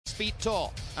6 feet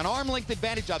tall. An arm length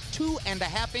advantage of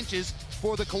 2.5 inches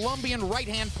for the Colombian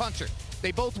right-hand puncher.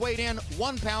 They both weighed in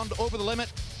 1 pound over the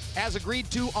limit as agreed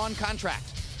to on contract.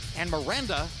 And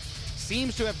Miranda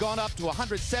seems to have gone up to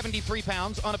 173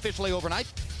 pounds unofficially overnight.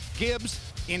 Gibbs,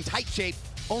 in tight shape,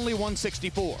 only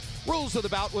 164. Rules of the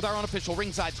bout with our unofficial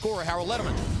ringside scorer, Harold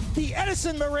Letterman. The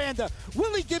Edison Miranda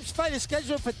Willie Gibbs fight is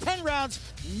scheduled for 10 rounds,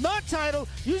 non-title,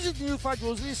 using the new fight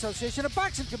rules of the Association of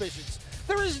Boxing Commissions.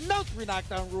 There is no 3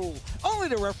 knockdown rule. Only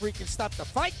the referee can stop the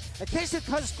fight. In case it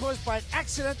is caused by an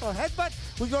accidental headbutt,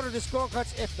 we go to the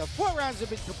scorecards if the 4 rounds have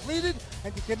been completed,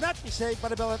 and you cannot be saved by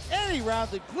the bell at any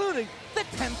round, including the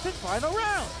 10th and final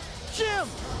round. Jim.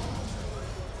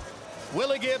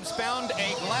 Willie Gibbs found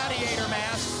a gladiator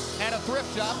mask at a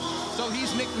thrift shop, so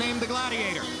he's nicknamed the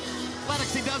Gladiator.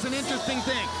 Lennox, he does an interesting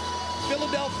thing.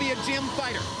 Philadelphia gym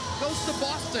fighter goes to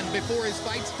Boston before his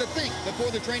fights to think, before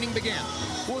the training began.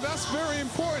 Well, that's very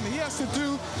important. He has to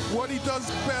do what he does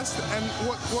best and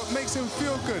what makes him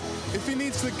feel good. If he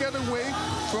needs to get away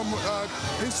from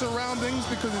his surroundings,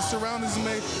 because his surroundings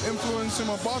may influence him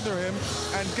or bother him,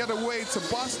 and get away to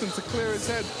Boston to clear his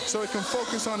head so he can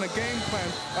focus on the game plan,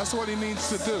 that's what he needs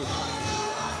to do.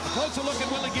 A closer look at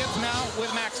Willie Gibbs now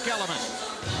with Max Kellerman.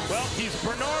 Well, he's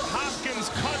Bernard Hopkins'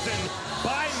 cousin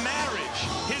by marriage.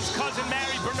 His cousin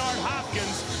married Bernard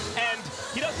Hopkins, and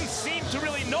he doesn't seem to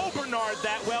really know Bernard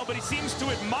that well, but he seems to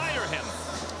admire him.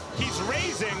 He's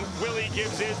raising, Willie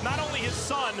Gibbs is, not only his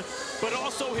son, but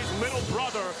also his little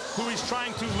brother, who he's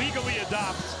trying to legally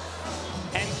adopt.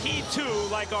 And he, too,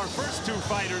 like our first 2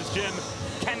 fighters, Jim,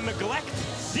 can neglect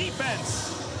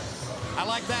defense. I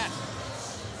like that.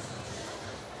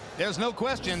 There's no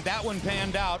question that one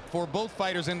panned out for both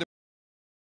fighters in the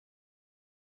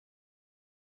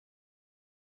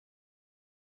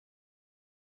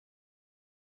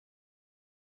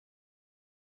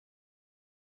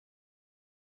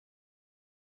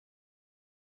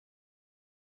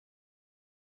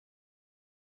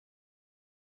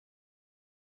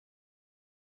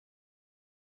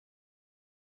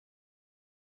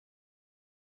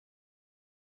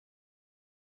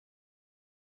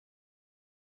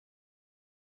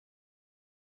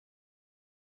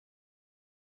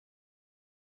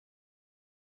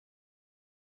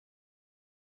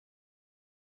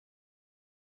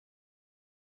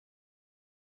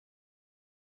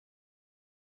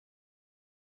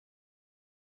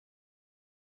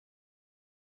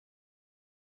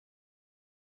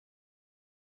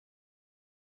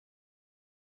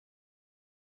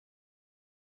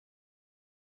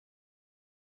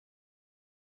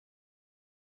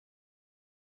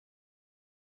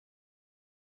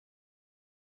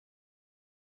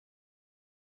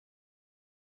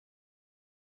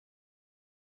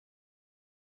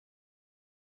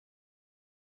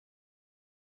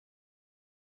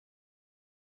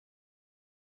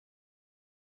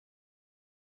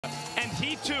And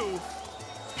he, too,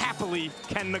 happily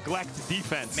can neglect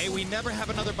defense. May we never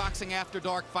have another Boxing After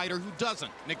Dark fighter who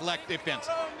doesn't neglect defense.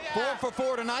 4 for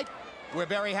 4 tonight. We're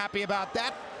very happy about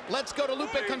that. Let's go to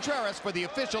Lupe Contreras for the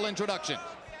official introduction.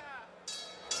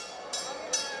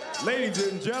 Ladies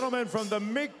and gentlemen, from the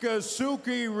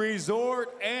Miccosukee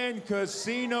Resort and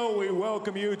Casino, we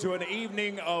welcome you to an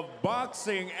evening of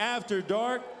Boxing After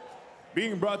Dark,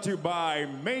 being brought to you by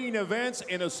Main Events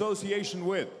in association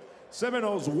with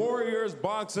Seminoles Warriors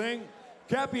Boxing,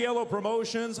 Capiello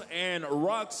Promotions, and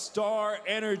Rockstar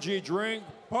Energy Drink.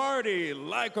 Party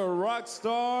like a rock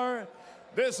star.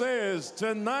 This is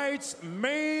tonight's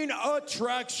main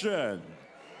attraction.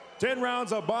 10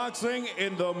 rounds of boxing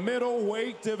in the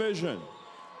middleweight division.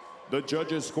 The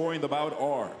judges scoring the bout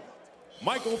are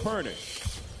Michael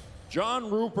Pernick, John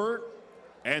Rupert,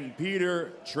 and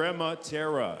Peter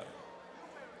Trematera.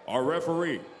 Our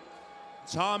referee,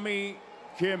 Tommy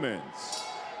Kimmins.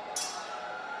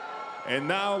 And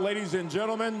now, ladies and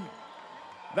gentlemen,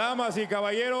 damas y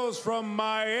caballeros, from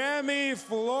Miami,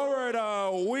 Florida,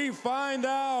 we find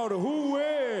out who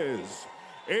is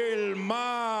El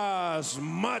Más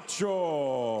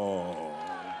Macho.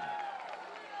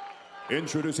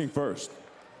 Introducing first,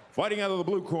 fighting out of the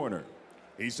blue corner.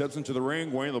 He steps into the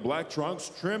ring wearing the black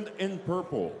trunks trimmed in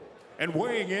purple and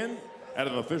weighing in at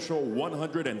an official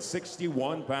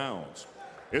 161 pounds.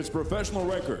 His professional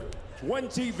record,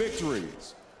 20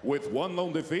 victories with 1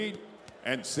 lone defeat,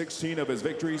 and 16 of his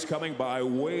victories coming by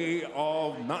way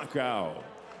of knockout.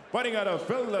 Fighting out of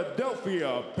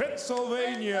Philadelphia,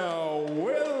 Pennsylvania,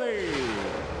 Willie,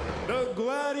 the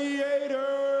Gladiator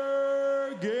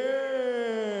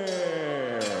Gibbs.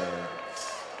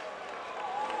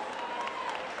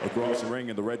 Across the ring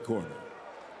in the red corner,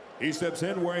 he steps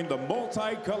in wearing the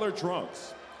multicolored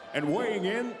trunks and weighing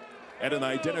in at an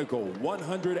identical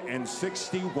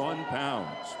 161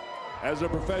 pounds. As a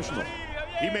professional,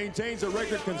 he maintains a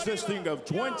record consisting of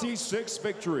 26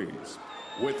 victories,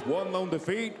 with 1 lone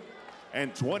defeat,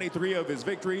 and 23 of his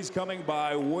victories coming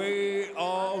by way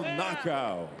of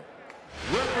knockout.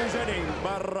 Representing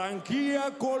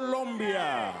Barranquilla,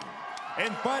 Colombia,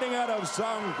 and fighting out of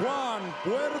San Juan,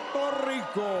 Puerto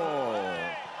Rico,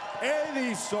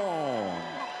 Edison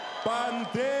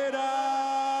Pantera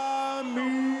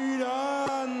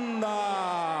Miranda.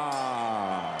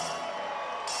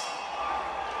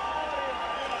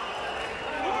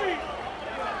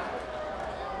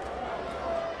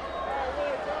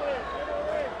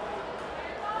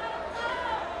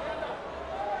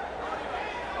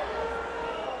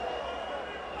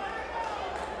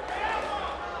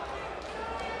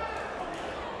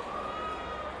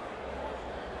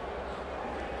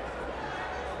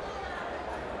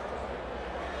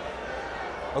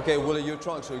 Okay, Willie, your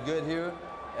trunks are good here.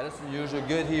 Edison, yours are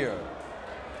good here.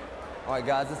 All right,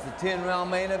 guys, this is a 10-round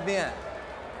main event,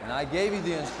 and I gave you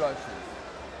the instructions.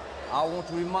 I want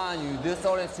to remind you, this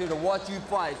audience here to watch you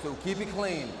fight, so keep it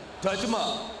clean. Touch them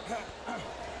up.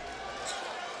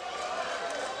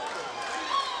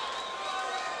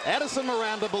 Edison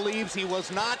Miranda believes he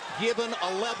was not given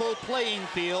a level playing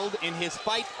field in his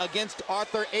fight against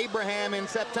Arthur Abraham in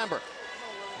September.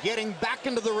 Getting back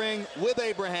into the ring with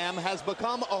Abraham has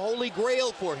become a holy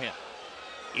grail for him.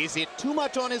 Is it too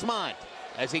much on his mind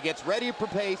as he gets ready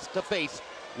to face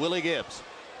Willie Gibbs?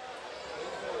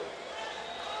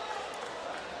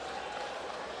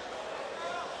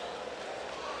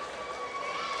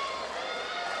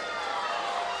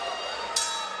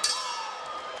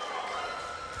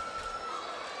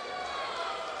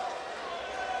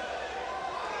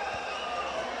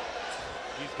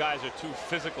 These guys are two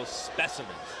physical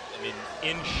specimens. I mean,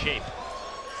 in shape.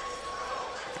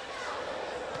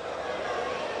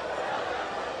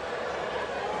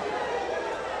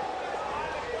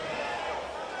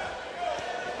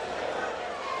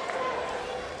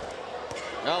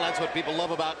 Well, that's what people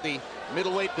love about the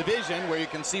middleweight division, where you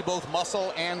can see both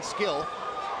muscle and skill.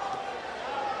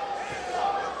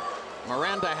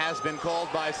 Miranda has been called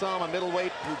by some a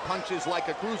middleweight who punches like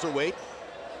a cruiserweight.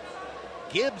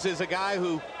 Gibbs is a guy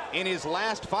who, in his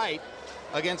last fight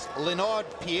against Leonard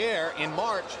Pierre in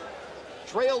March,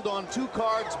 trailed on 2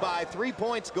 cards by 3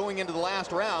 points going into the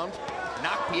last round,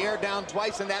 knocked Pierre down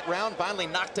twice in that round, finally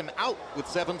knocked him out with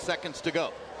 7 seconds to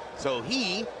go. So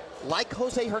he, like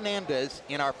Jose Hernandez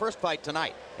in our first fight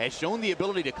tonight, has shown the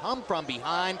ability to come from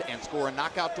behind and score a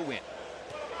knockout to win.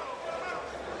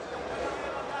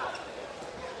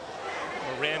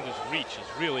 Miranda's reach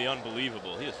is really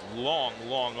unbelievable. He has long,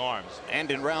 long arms.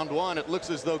 And in round 1, it looks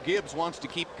as though Gibbs wants to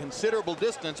keep considerable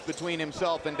distance between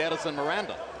himself and Edison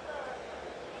Miranda.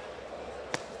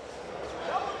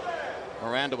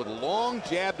 Miranda with a long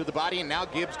jab to the body, and now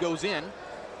Gibbs goes in,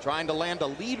 trying to land a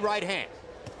lead right hand.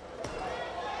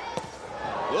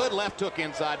 Good left hook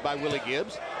inside by Willie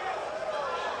Gibbs.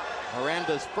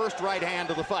 Miranda's first right hand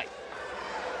of the fight.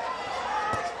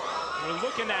 We're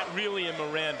looking at really in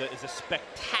Miranda is a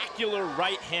spectacular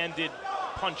right-handed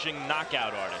punching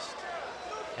knockout artist.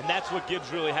 And that's what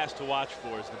Gibbs really has to watch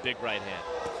for, is the big right hand.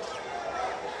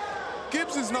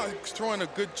 Gibbs is not throwing a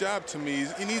good jab to me.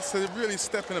 He needs to really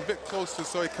step in a bit closer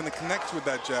so he can connect with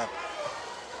that jab.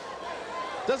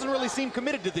 Doesn't really seem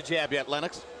committed to the jab yet,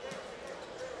 Lennox.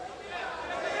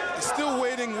 He's still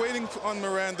waiting on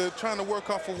Miranda, trying to work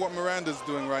off of what Miranda's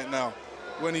doing right now,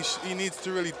 when he needs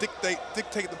to really dictate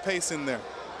the pace in there.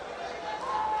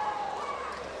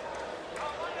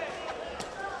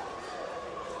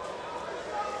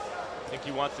 Think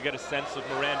he wants to get a sense of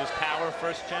Miranda's power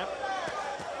first, champ?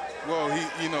 Well,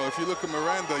 you know, if you look at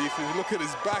Miranda, if you look at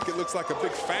his back, it looks like a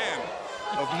big fan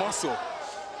of muscle.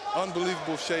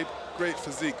 Unbelievable shape, great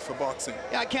physique for boxing.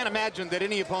 Yeah, I can't imagine that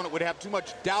any opponent would have too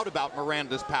much doubt about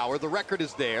Miranda's power. The record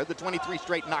is there, the 23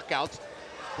 straight knockouts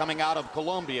coming out of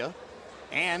Colombia.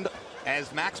 And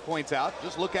as Max points out,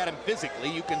 just look at him physically,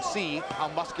 you can see how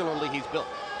muscularly he's built.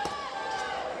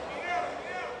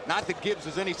 Not that Gibbs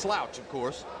is any slouch, of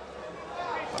course,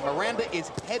 but Miranda is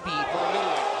heavy for a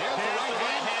middleweight. There's the right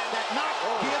hand that knocked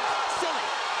Gibbs silly.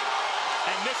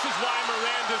 And this is why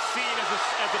Miranda's seen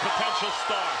as a potential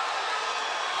star.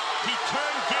 He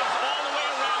turned Gibbs all the way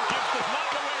around. Gibbs does not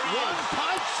know where he is. One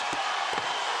punch,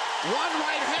 one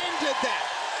right hand did that.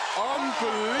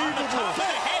 Unbelievable. Top of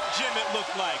the head, Jim, it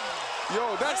looked like. Yo,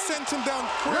 that sent him down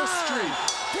Quill Street.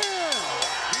 He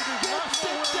did not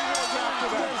sit down.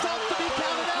 Result to be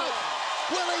counted out.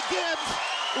 Willie Gibbs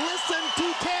listened to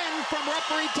 10 from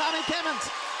referee Tommy Timmons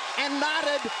and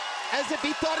nodded as if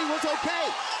he thought he was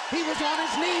okay. He was on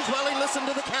his knees while he listened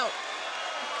to the count.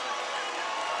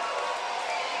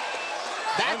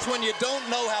 That's when you don't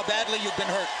know how badly you've been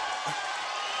hurt.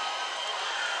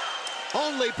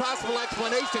 Only possible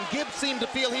explanation, Gibbs seemed to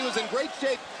feel he was in great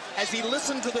shape as he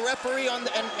listened to the referee and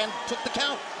took the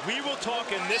count. We will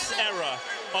talk in this era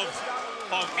of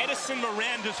Edison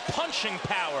Miranda's punching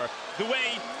power, the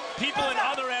way people in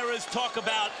other eras talk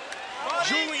about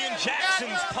Julian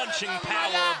Jackson's punching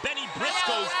power, Benny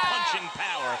Briscoe's punching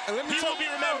power. He will be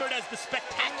remembered as the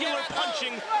spectacular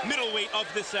punching middleweight of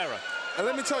this era. And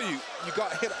let me tell you, you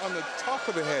got hit on the top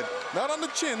of the head, not on the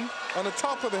chin, on the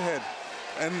top of the head.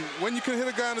 And when you can hit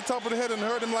a guy on the top of the head and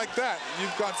hurt him like that,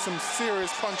 you've got some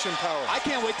serious punching power. I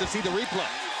can't wait to see the replay.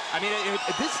 I mean,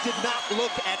 this did not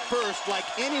look at first like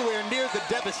anywhere near the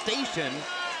devastation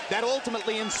that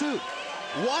ultimately ensued.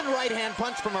 One right-hand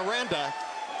punch from Miranda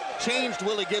changed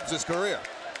Willie Gibbs' career.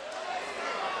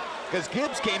 Because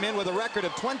Gibbs came in with a record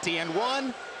of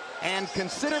 20-1 and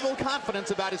considerable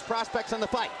confidence about his prospects in the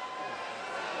fight.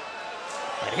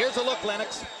 And here's a look,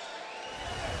 Lennox.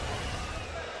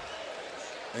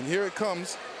 And here it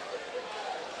comes.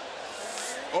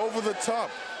 Over the top.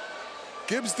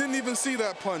 Gibbs didn't even see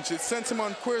that punch. It sent him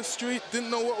on Queer Street, didn't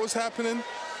know what was happening.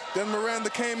 Then Miranda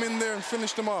came in there and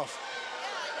finished him off.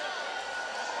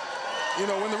 You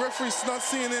know, when the referee's not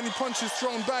seeing any punches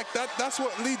thrown back, that's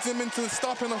what leads him into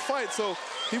stopping a fight. So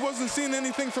he wasn't seeing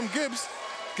anything from Gibbs.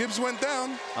 Gibbs went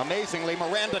down. Amazingly,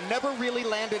 Miranda never really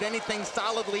landed anything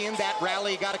solidly in that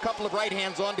rally. He got a couple of right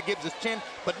hands onto Gibbs' chin,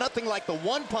 but nothing like the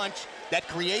one punch that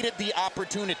created the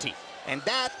opportunity. And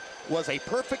that was a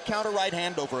perfect counter right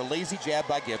hand over a lazy jab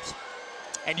by Gibbs.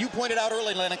 And you pointed out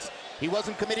early, Lennox, he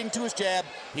wasn't committing to his jab.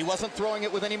 He wasn't throwing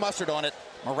it with any mustard on it.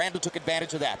 Miranda took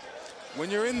advantage of that. When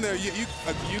you're in there, you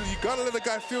got to let a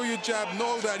guy feel your jab,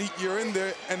 know that you're in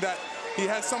there and that he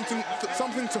has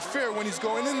something to fear when he's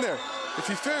going in there. If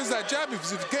he fears that jab, if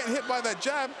he's getting hit by that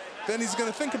jab, then he's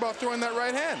going to think about throwing that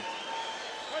right hand.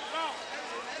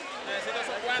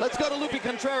 Let's go to Lupe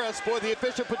Contreras for the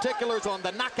official particulars on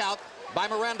the knockout by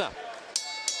Miranda.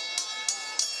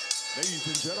 Ladies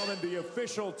and gentlemen, the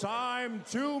official time,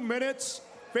 2 minutes,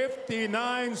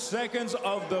 59 seconds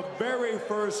of the very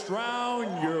first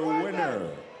round. Your winner,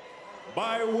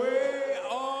 by way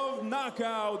of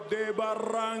knockout de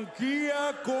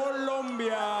Barranquilla,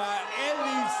 Colombia,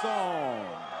 Edison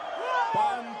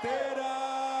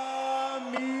Pantera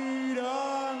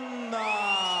Miranda.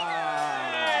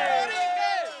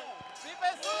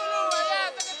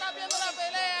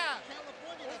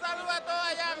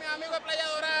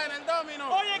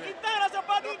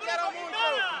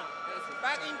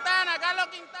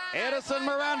 Edison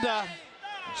Miranda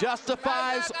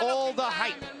justifies all the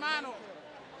hype.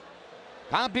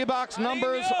 CompuBox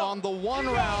numbers on the one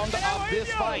round of this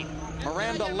fight.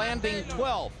 Miranda landing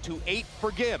 12-8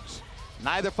 for Gibbs.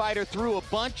 Neither fighter threw a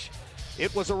bunch.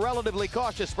 It was a relatively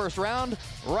cautious first round,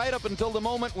 right up until the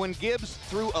moment when Gibbs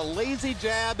threw a lazy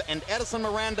jab and Edison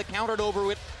Miranda countered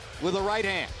over it with a right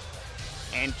hand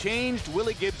and changed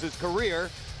Willie Gibbs' career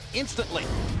instantly.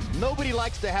 Nobody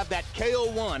likes to have that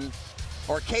KO1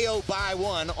 or KO by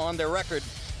one on their record,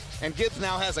 and Gibbs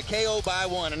now has a KO by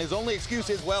one, and his only excuse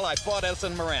is, well, I fought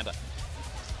Edison Miranda.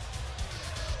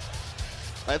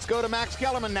 Let's go to Max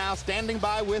Kellerman now, standing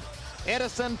by with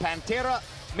Edison Pantera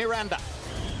Miranda.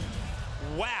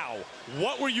 Wow,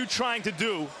 what were you trying to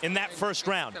do in that first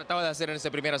round? Trataba de hacer en ese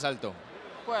primer asalto.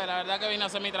 Pues la verdad que vine a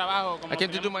hacer mi trabajo. I came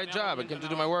to do my job. I came to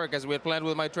do my work as we had planned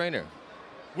with my trainer.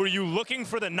 Were you looking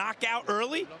for the knockout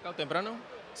early? Knockout temprano?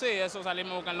 Sí, eso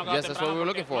salimos buscar knockout Yes, that's what we were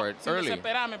looking for, early.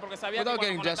 Without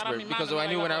getting desperate, because I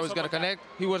knew when I was going to connect,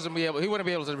 he wouldn't be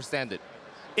able to withstand it.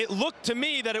 It looked to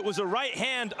me that it was a right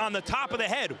hand on the top of the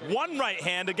head. One right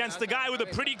hand against a guy with a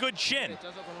pretty good chin.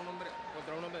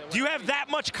 Do you have that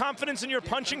much confidence in your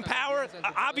punching power?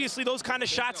 Obviously, those kind of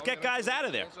shots get guys out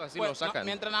of there. My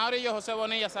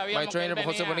trainer,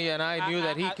 Jose Bonilla, and I knew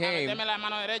that he came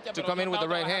to come in with the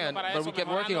right hand, but we kept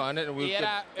working on it, and we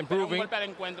kept improving.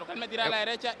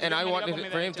 And I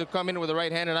wanted for him to come in with the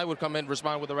right hand, and I would come in and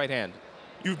respond with the right hand.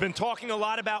 You've been talking a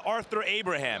lot about Arthur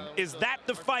Abraham. Is that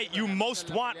the fight you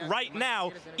most want right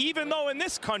now, even though in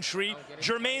this country,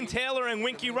 Jermaine Taylor and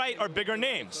Winky Wright are bigger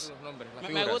names?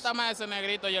 Me gusta más ese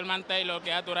negrito Germán Taylor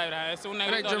que Arthur Abraham. Es un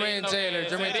negrito Jermaine Taylor,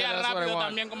 that's what I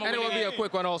want. And it will be a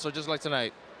quick one also, just like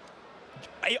tonight.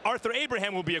 Arthur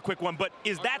Abraham will be a quick one, but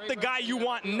is that the guy you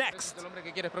want next?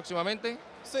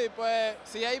 Sí, pues,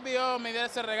 si HBO me diera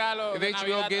ese regalo, if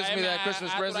HBO gives me that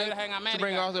Christmas present to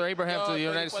bring Arthur Abraham to the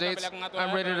United States,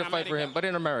 I'm ready to fight for him, but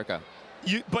in America.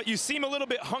 But you seem a little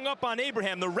bit hung up on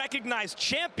Abraham. The recognized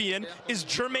champion is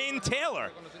Jermaine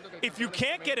Taylor. if you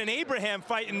can't get an Abraham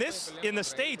fight in the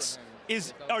States,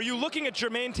 are you looking at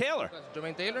Jermaine Taylor?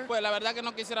 Jermaine Taylor? Pues la verdad que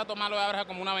no quisiera tomarlo de Abraham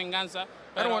como una venganza.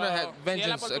 I don't want to have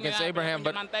vengeance against Abraham,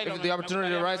 but if the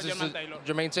opportunity arises to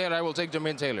Jermaine Taylor, I will take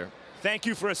Jermaine Taylor. Thank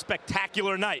you for a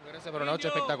spectacular night. Gracias por una noche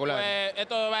espectacular. Pues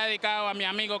esto va dedicado a mi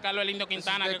amigo Carlos el Indio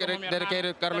Quintana, que como mi hermano.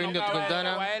 Dedicated Carlos Indio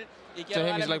Quintana. To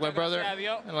him, he's like my brother.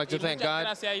 I'd like to thank God.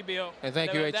 And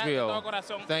thank you,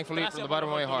 HBO. Thankfully, from the bottom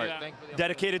of my heart.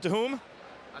 Dedicated to whom?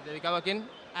 ¿Dedicado a quién?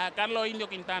 A Carlos Indio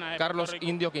Quintana. Carlos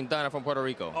Indio Quintana from Puerto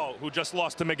Rico. Oh, who just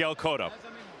lost to Miguel Cotto.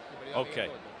 Okay,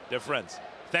 they're friends.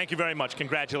 Thank you very much.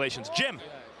 Congratulations. Jim.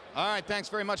 All right, thanks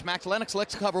very much, Max. Lennox,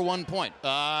 let's cover one point.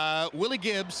 Willie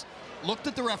Gibbs looked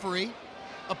at the referee,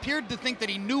 appeared to think that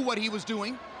he knew what he was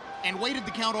doing, and waited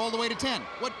the count all the way to 10.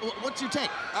 What's your take?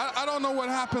 I don't know what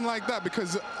happened like that,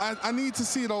 because I need to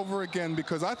see it over again,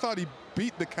 because I thought he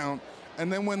beat the count,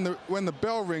 and then when the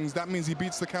bell rings, that means he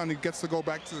beats the count, he gets to go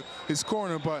back to his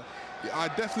corner, but I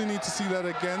definitely need to see that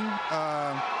again.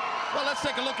 Well, let's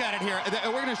take a look at it here.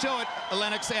 We're going to show it,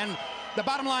 Lennox, and the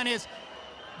bottom line is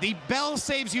the bell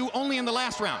saves you only in the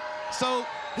last round. So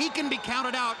he can be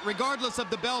counted out regardless of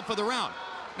the bell for the round.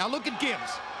 Now look at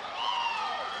Gibbs.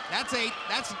 That's 8,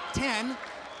 that's 10, and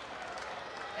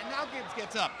now Gibbs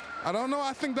gets up. I don't know,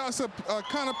 I think that's a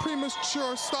kind of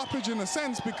premature stoppage in a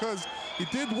sense, because he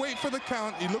did wait for the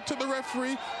count, he looked at the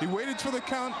referee, he waited for the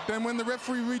count, then when the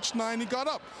referee reached 9, he got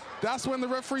up. That's when the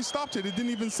referee stopped it. He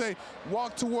didn't even say,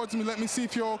 walk towards me, let me see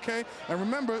if you're okay. And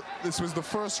remember, this was the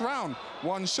first round,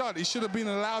 one shot. He should have been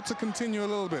allowed to continue a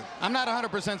little bit. I'm not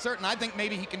 100% certain. I think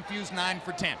maybe he confused 9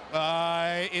 for 10.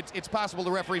 It's possible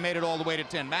the referee made it all the way to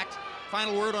 10. Max,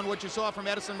 final word on what you saw from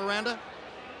Edison Miranda?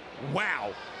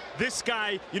 Wow. This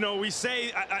guy, you know, we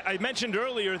say, I mentioned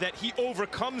earlier that he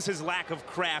overcomes his lack of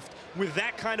craft with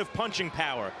that kind of punching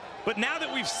power. But now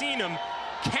that we've seen him,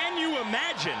 can you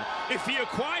imagine if he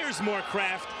acquires more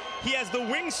craft? He has the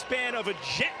wingspan of a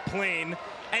jet plane,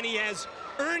 and he has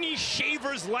Ernie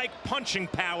Shavers-like punching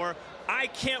power. I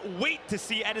can't wait to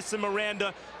see Edison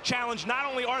Miranda challenge not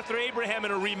only Arthur Abraham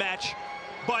in a rematch,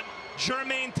 but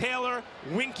Jermaine Taylor,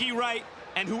 Winky Wright,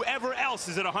 and whoever else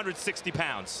is at 160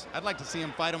 pounds. I'd like to see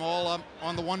him fight them all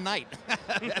on the one night.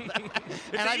 And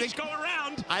I think go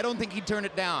around. I don't think he'd turn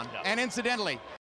it down. No. And incidentally,